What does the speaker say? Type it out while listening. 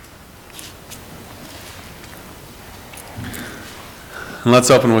And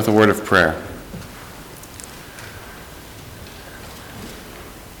let's open with a word of prayer.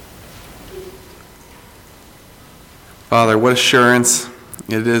 Father, what assurance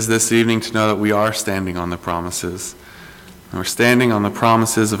it is this evening to know that we are standing on the promises. And we're standing on the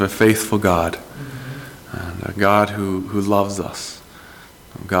promises of a faithful God, and a God who loves us,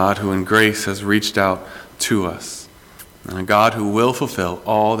 a God who in grace has reached out to us, and a God who will fulfill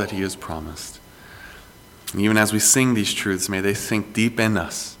all that he has promised. And even as we sing these truths, may they sink deep in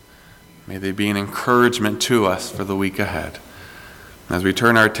us. May they be an encouragement to us for the week ahead. As we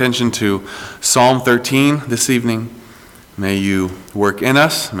turn our attention to Psalm 13 this evening, may you work in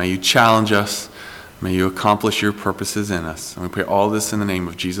us, may you challenge us, may you accomplish your purposes in us. And we pray all this in the name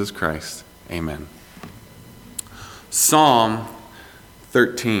of Jesus Christ. Amen. Psalm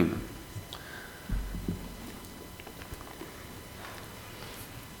 13.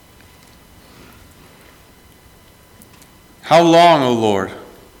 How long, O Lord,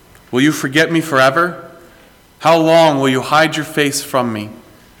 will you forget me forever? How long will you hide your face from me?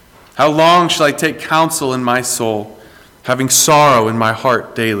 How long shall I take counsel in my soul, having sorrow in my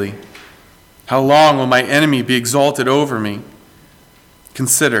heart daily? How long will my enemy be exalted over me?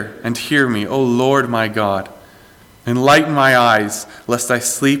 Consider and hear me, O Lord my God. Enlighten my eyes, lest I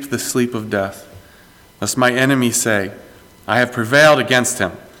sleep the sleep of death. Lest my enemy say, I have prevailed against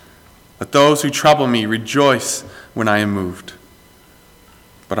him. Let those who trouble me rejoice when I am moved.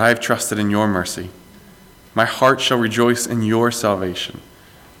 But I have trusted in your mercy. My heart shall rejoice in your salvation.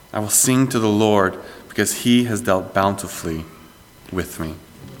 I will sing to the Lord, because he has dealt bountifully with me.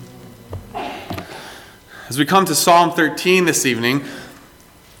 As we come to Psalm 13 this evening,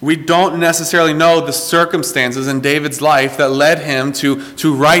 we don't necessarily know the circumstances in David's life that led him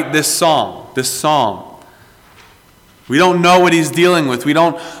to write this psalm. We don't know what he's dealing with. We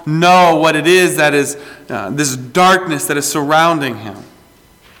don't know what it is that is this darkness that is surrounding him.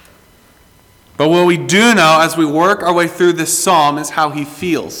 But what we do know as we work our way through this psalm is how he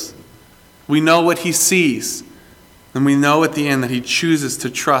feels. We know what he sees. And we know at the end that he chooses to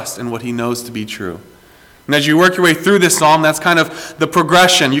trust in what he knows to be true. And as you work your way through this psalm, that's kind of the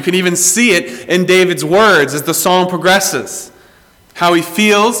progression. You can even see it in David's words as the psalm progresses. How he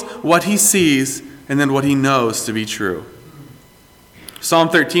feels, what he sees, and then what he knows to be true. Psalm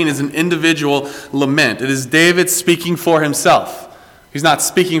 13 is an individual lament. It is David speaking for himself. He's not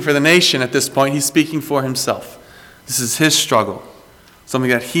speaking for the nation at this point. He's speaking for himself. This is his struggle,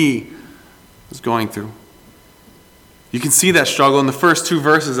 something that he is going through. You can see that struggle in the first two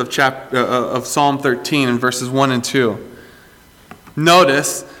verses of Psalm 13, in verses 1 and 2.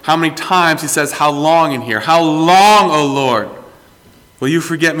 Notice how many times he says, how long in here? How long, O Lord, will you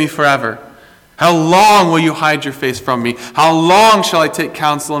forget me forever? How long will you hide your face from me? How long shall I take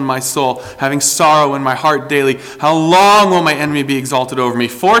counsel in my soul, having sorrow in my heart daily? How long will my enemy be exalted over me?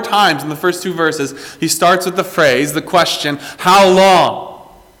 4 times in the first 2 verses, he starts with the phrase, the question, how long?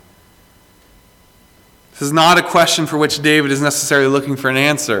 This is not a question for which David is necessarily looking for an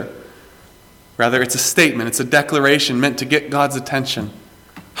answer. Rather, it's a statement, it's a declaration meant to get God's attention.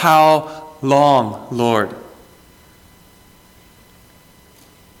 How long, Lord?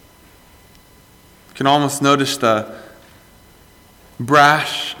 You can almost notice the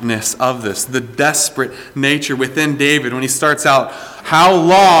brashness of this, the desperate nature within David when he starts out, how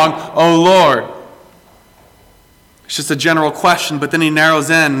long, O Lord? It's just a general question, but then he narrows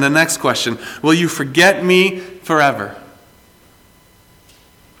in the next question. Will you forget me forever?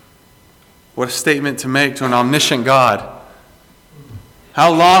 What a statement to make to an omniscient God.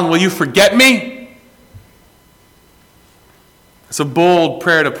 How long will you forget me? It's a bold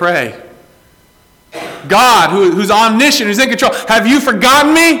prayer to pray. God, who's omniscient, who's in control, have you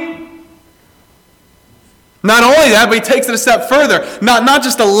forgotten me? Not only that, but he takes it a step further. Not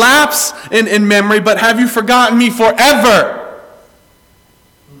just a lapse in memory, but have you forgotten me forever?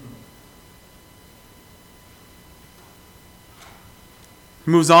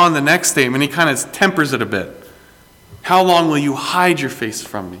 He moves on to the next statement. He kind of tempers it a bit. How long will you hide your face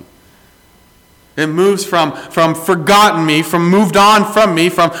from me? It moves from forgotten me, from moved on from me,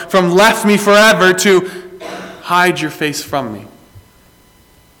 from left me forever to hide your face from me.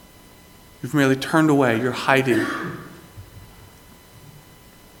 You've merely turned away. You're hiding.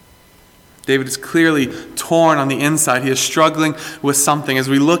 David is clearly torn on the inside. He is struggling with something. As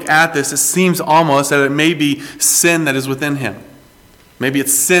we look at this, it seems almost that it may be sin that is within him. Maybe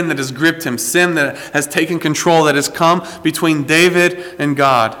it's sin that has gripped him, sin that has taken control, that has come between David and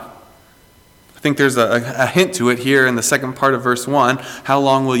God. I think there's a hint to it here in the second part of verse 1. How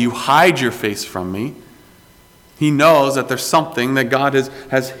long will you hide your face from me? He knows that there's something that God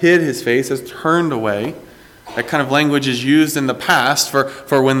has hid his face, has turned away. That kind of language is used in the past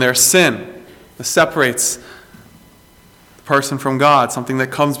for when there's sin. It separates the person from God, something that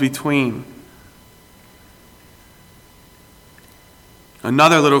comes between.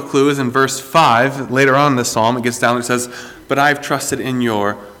 Another little clue is in verse 5. Later on in the psalm, it gets down and it says, "But I've trusted in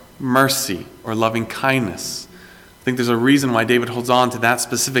your mercy," or loving kindness. I think there's a reason why David holds on to that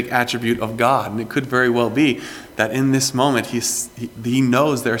specific attribute of God. And it could very well be that in this moment he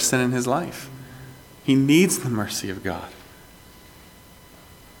knows there's sin in his life. He needs the mercy of God.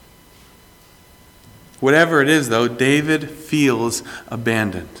 Whatever it is, though, David feels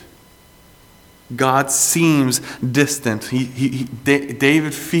abandoned. God seems distant.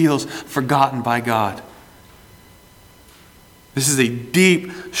 David feels forgotten by God. This is a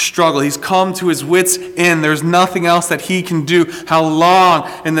deep struggle. He's come to his wits' end. There's nothing else that he can do. How long,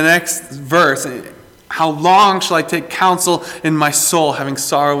 in the next verse, how long shall I take counsel in my soul, having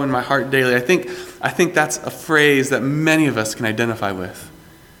sorrow in my heart daily? I think that's a phrase that many of us can identify with.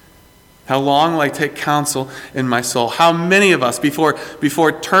 How long will I take counsel in my soul? How many of us,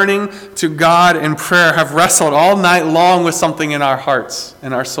 before turning to God in prayer, have wrestled all night long with something in our hearts,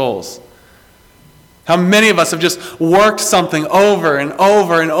 in our souls? How many of us have just worked something over and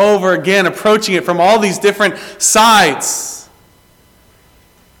over and over again, approaching it from all these different sides,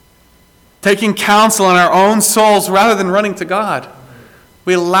 taking counsel in our own souls rather than running to God?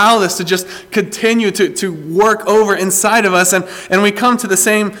 We allow this to just continue to work over inside of us, and we come to the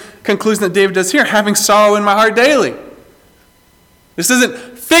same conclusion that David does here, having sorrow in my heart daily. This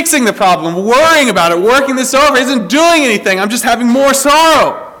isn't fixing the problem, worrying about it, working this over, isn't doing anything. I'm just having more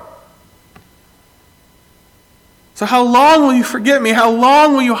sorrow. So how long will you forget me? How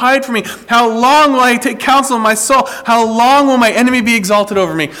long will you hide from me? How long will I take counsel in my soul? How long will my enemy be exalted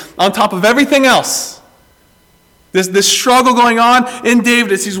over me? On top of everything else, this struggle going on in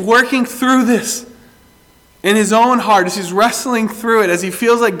David as he's working through this in his own heart, as he's wrestling through it, as he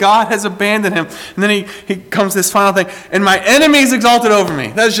feels like God has abandoned him. And then he comes to this final thing, and my enemy is exalted over me.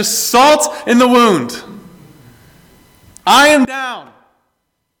 That is just salt in the wound. I am down.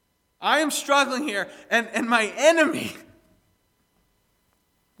 I am struggling here, and my enemy,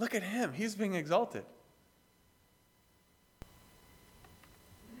 look at him. He's being exalted.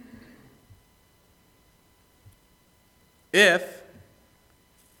 If,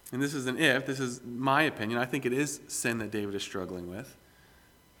 and this is an if, this is my opinion, I think it is sin that David is struggling with.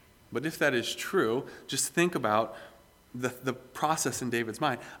 But if that is true, just think about the process in David's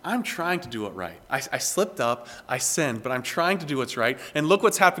mind. I'm trying to do it right. I slipped up, I sinned, but I'm trying to do what's right, and look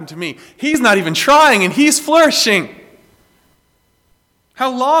what's happened to me. He's not even trying, and he's flourishing. How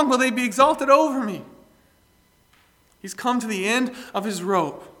long will they be exalted over me? He's come to the end of his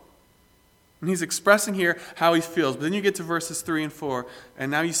rope. And he's expressing here how he feels. But then you get to verses 3 and 4, and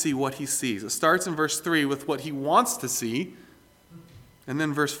now you see what he sees. It starts in verse 3 with what he wants to see, and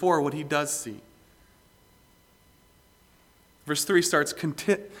then verse 4, what he does see. Verse 3 starts,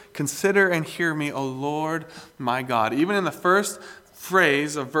 "Consider and hear me, O Lord my God." Even in the first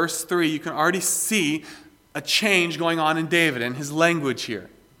phrase of verse 3, you can already see a change going on in David and his language here.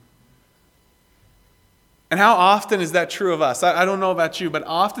 And how often is that true of us? I don't know about you, but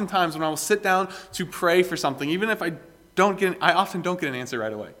oftentimes when I will sit down to pray for something, even if I often don't get an answer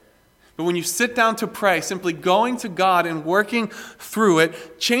right away. But when you sit down to pray, simply going to God and working through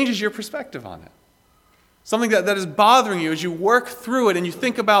it changes your perspective on it. Something that is bothering you as you work through it and you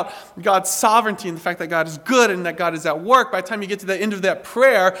think about God's sovereignty and the fact that God is good and that God is at work. By the time you get to the end of that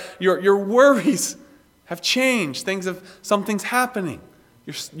prayer, your worries have changed. Something's happening.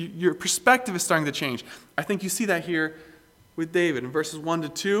 Your perspective is starting to change. I think you see that here with David. In verses 1 to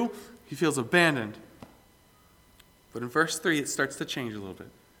 2, he feels abandoned. But in verse 3, it starts to change a little bit.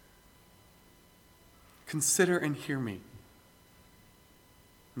 Consider and hear me.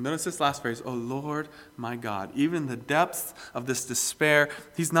 Notice this last phrase, "O Lord my God." Even in the depths of this despair,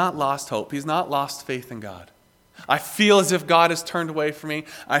 he's not lost hope. He's not lost faith in God. I feel as if God has turned away from me.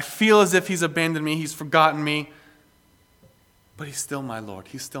 I feel as if he's abandoned me. He's forgotten me. But he's still my Lord.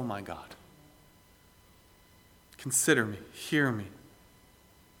 He's still my God. Consider me. Hear me.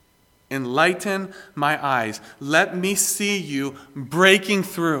 Enlighten my eyes. Let me see you breaking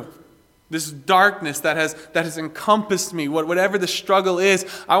through this darkness that has encompassed me. Whatever the struggle is,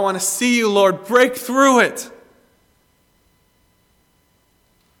 I want to see you, Lord, break through it.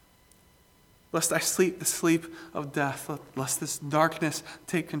 Lest I sleep the sleep of death, lest this darkness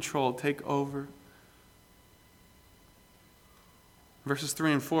take control, take over. Verses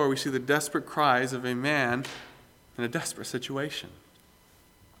 3 and 4, we see the desperate cries of a man in a desperate situation.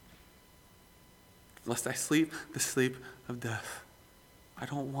 Lest I sleep the sleep of death. I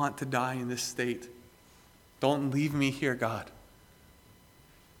don't want to die in this state. Don't leave me here, God.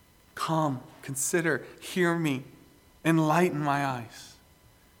 Come, consider, hear me, enlighten my eyes.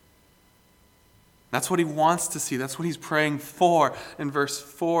 That's what he wants to see. That's what he's praying for. In verse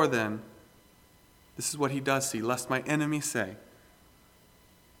 4 then, this is what he does see. Lest my enemies say,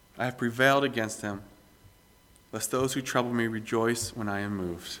 I have prevailed against him. Lest those who trouble me rejoice when I am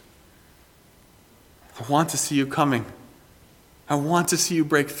moved. I want to see you coming. I want to see you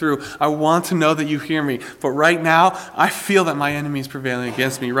break through. I want to know that you hear me. But right now, I feel that my enemy is prevailing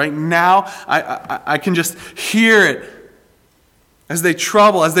against me. Right now, I can just hear it as they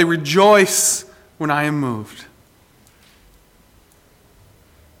trouble, as they rejoice when I am moved.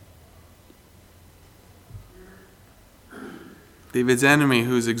 David's enemy,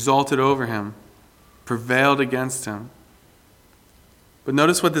 who is exalted over him, prevailed against him. But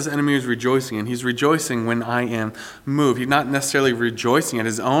notice what this enemy is rejoicing in. He's rejoicing when I am moved. He's not necessarily rejoicing at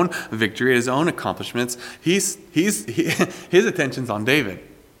his own victory, at his own accomplishments. His attention's on David.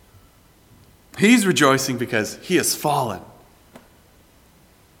 He's rejoicing because he has fallen.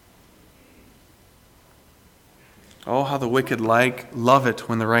 Oh, how the wicked love it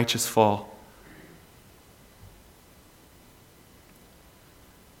when the righteous fall.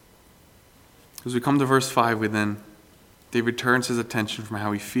 As we come to verse 5, David turns his attention from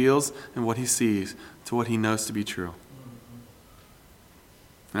how he feels and what he sees to what he knows to be true.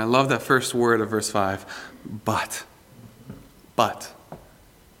 And I love that first word of verse 5, but.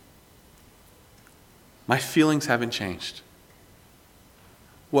 My feelings haven't changed.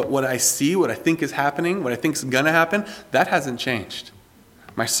 What I see, what I think is happening, what I think is going to happen, that hasn't changed.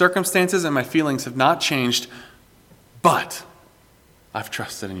 My circumstances and my feelings have not changed, but I've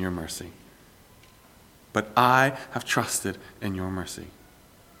trusted in your mercy. But I have trusted in your mercy.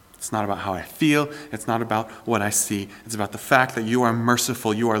 It's not about how I feel. It's not about what I see. It's about the fact that you are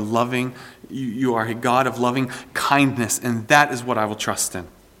merciful. You are loving. You are a God of loving kindness. And that is what I will trust in.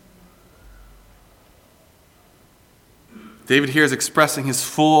 David here is expressing his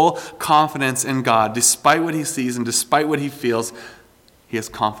full confidence in God. Despite what he sees and despite what he feels, he has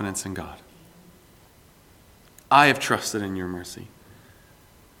confidence in God. I have trusted in your mercy.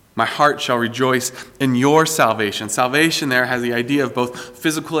 My heart shall rejoice in your salvation. Salvation there has the idea of both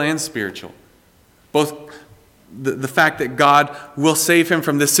physical and spiritual. Both the fact that God will save him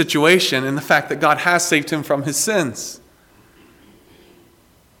from this situation and the fact that God has saved him from his sins.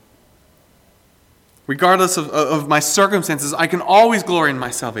 Regardless of my circumstances, I can always glory in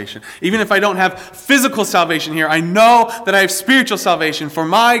my salvation. Even if I don't have physical salvation here, I know that I have spiritual salvation, for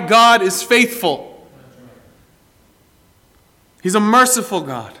my God is faithful. He's a merciful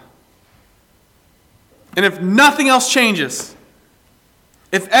God. And if nothing else changes,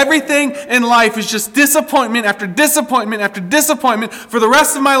 if everything in life is just disappointment after disappointment after disappointment for the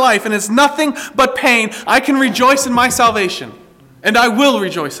rest of my life, and it's nothing but pain, I can rejoice in my salvation. And I will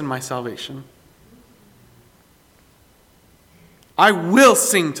rejoice in my salvation. I will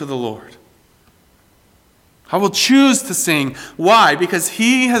sing to the Lord. I will choose to sing. Why? Because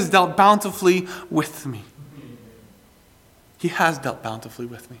he has dealt bountifully with me. He has dealt bountifully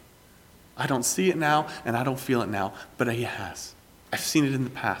with me. I don't see it now, and I don't feel it now, but he has. I've seen it in the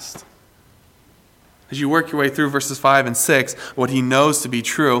past. As you work your way through verses 5 and 6, what he knows to be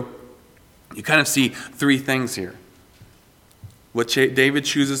true, you kind of see three things here. What David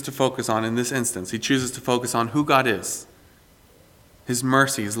chooses to focus on in this instance, he chooses to focus on who God is, his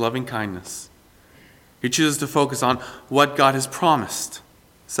mercy, his loving kindness. He chooses to focus on what God has promised,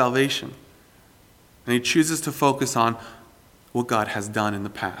 salvation. And he chooses to focus on what God has done in the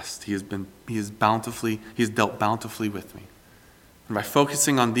past. He has dealt bountifully with me. And by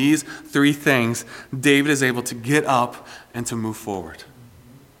focusing on these three things, David is able to get up and to move forward,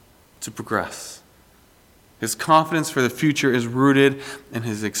 to progress. His confidence for the future is rooted in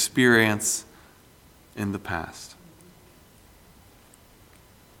his experience in the past.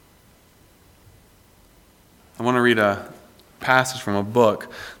 I want to read a passage from a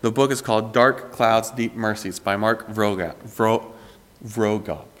book. The book is called Dark Clouds, Deep Mercies by Mark Vroegop.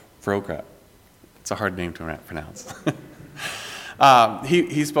 It's a hard name to pronounce.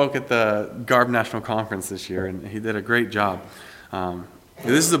 He spoke at the Garb National Conference this year, and he did a great job.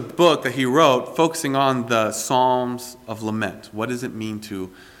 This is a book that he wrote focusing on the Psalms of Lament. What does it mean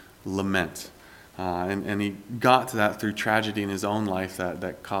to lament? And he got to that through tragedy in his own life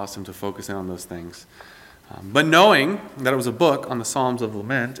that caused him to focus in on those things. But knowing that it was a book on the Psalms of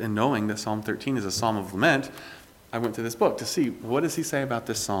Lament, and knowing that Psalm 13 is a Psalm of Lament, I went to this book to see what does he say about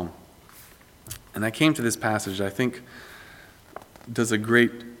this psalm. And I came to this passage that I think does a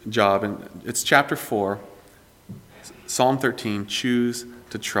great job. And it's chapter 4, Psalm 13, Choose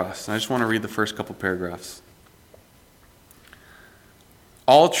to Trust. And I just want to read the first couple paragraphs.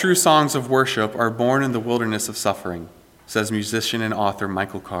 All true songs of worship are born in the wilderness of suffering, says musician and author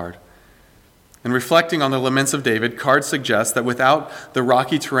Michael Card. In reflecting on the laments of David, Card suggests that without the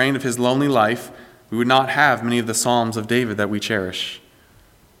rocky terrain of his lonely life, we would not have many of the Psalms of David that we cherish.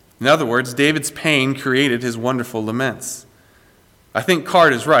 In other words, David's pain created his wonderful laments. I think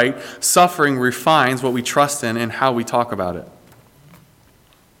Card is right. Suffering refines what we trust in and how we talk about it.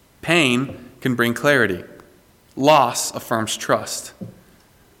 Pain can bring clarity. Loss affirms trust.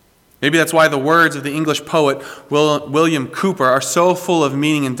 Maybe that's why the words of the English poet William Cowper are so full of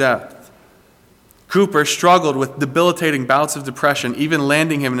meaning and depth. Cowper struggled with debilitating bouts of depression, even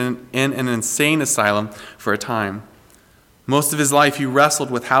landing him in an insane asylum for a time. Most of his life he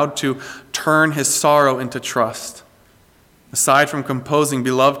wrestled with how to turn his sorrow into trust. Aside from composing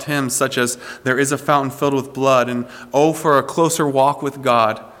beloved hymns such as "There is a Fountain Filled with Blood" and "Oh, for a Closer Walk with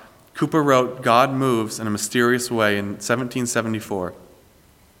God," Cowper wrote "God Moves in a Mysterious Way" in 1774.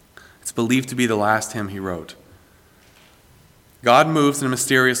 It's believed to be the last hymn he wrote. God moves in a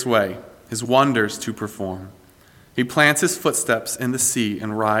mysterious way, his wonders to perform. He plants his footsteps in the sea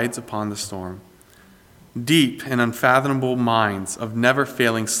and rides upon the storm. Deep and unfathomable minds of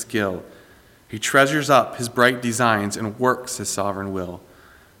never-failing skill, he treasures up his bright designs and works his sovereign will.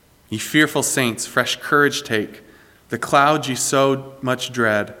 Ye fearful saints, fresh courage take. The clouds ye so much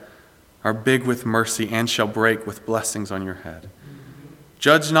dread are big with mercy and shall break with blessings on your head.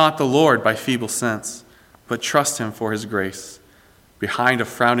 Judge not the Lord by feeble sense, but trust him for his grace. Behind a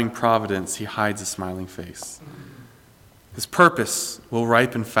frowning providence he hides a smiling face. His purpose will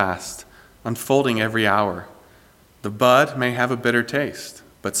ripen fast, unfolding every hour. The bud may have a bitter taste,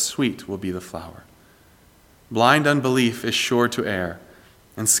 but sweet will be the flower. Blind unbelief is sure to err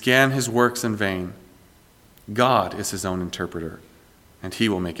and scan his works in vain. God is his own interpreter, and he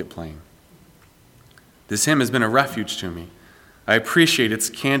will make it plain. This hymn has been a refuge to me. I appreciate its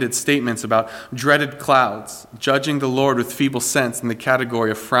candid statements about dreaded clouds, judging the Lord with feeble sense in the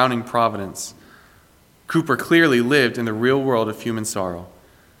category of frowning providence. Cowper clearly lived in the real world of human sorrow.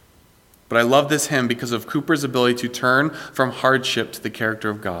 But I love this hymn because of Cowper's ability to turn from hardship to the character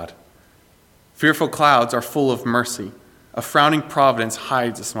of God. Fearful clouds are full of mercy. A frowning providence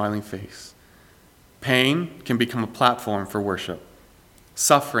hides a smiling face. Pain can become a platform for worship.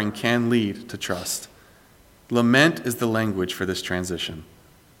 Suffering can lead to trust. Lament is the language for this transition.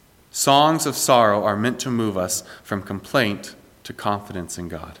 Songs of sorrow are meant to move us from complaint to confidence in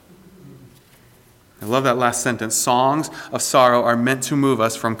God. I love that last sentence. Songs of sorrow are meant to move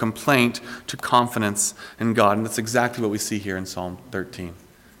us from complaint to confidence in God. And that's exactly what we see here in Psalm 13.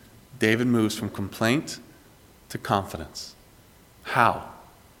 David moves from complaint to confidence. How?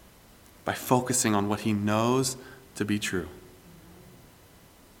 By focusing on what he knows to be true.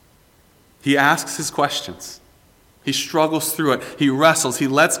 He asks his questions. He struggles through it. He wrestles. He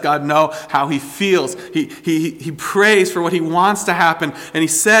lets God know how he feels. He prays for what he wants to happen, and he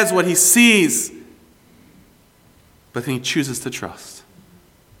says what he sees. But then he chooses to trust.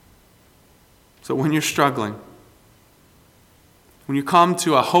 So when you're struggling, when you come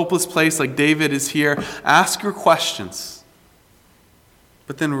to a hopeless place like David is here, ask your questions,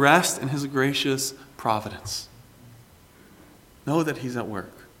 but then rest in his gracious providence. Know that he's at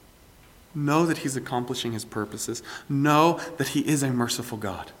work. Know that he's accomplishing his purposes. Know that he is a merciful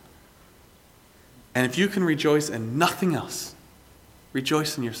God. And if you can rejoice in nothing else,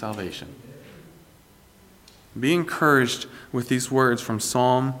 rejoice in your salvation. Be encouraged with these words from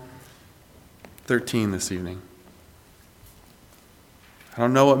Psalm 13 this evening. I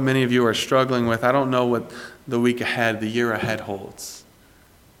don't know what many of you are struggling with. I don't know what the week ahead, the year ahead holds.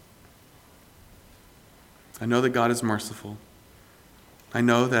 I know that God is merciful. I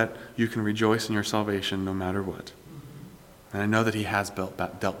know that you can rejoice in your salvation no matter what. And I know that he has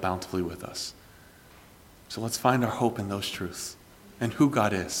dealt bountifully with us. So let's find our hope in those truths and who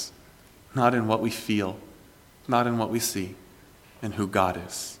God is, not in what we feel, not in what we see, and who God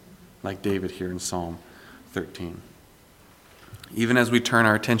is, like David here in Psalm 13. Even as we turn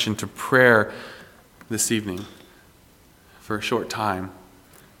our attention to prayer this evening for a short time,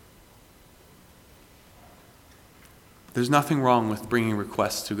 there's nothing wrong with bringing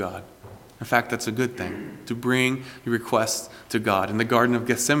requests to God. In fact, that's a good thing, to bring your requests to God. In the Garden of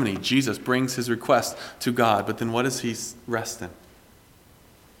Gethsemane, Jesus brings his request to God, but then what does he rest in?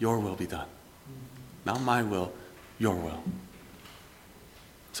 Your will be done. Not my will, your will.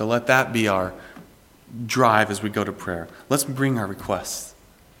 So let that be our drive as we go to prayer. Let's bring our requests.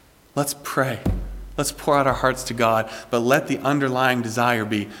 Let's pray. Let's pour out our hearts to God, but let the underlying desire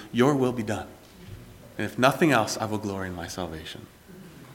be, your will be done. And if nothing else, I will glory in my salvation.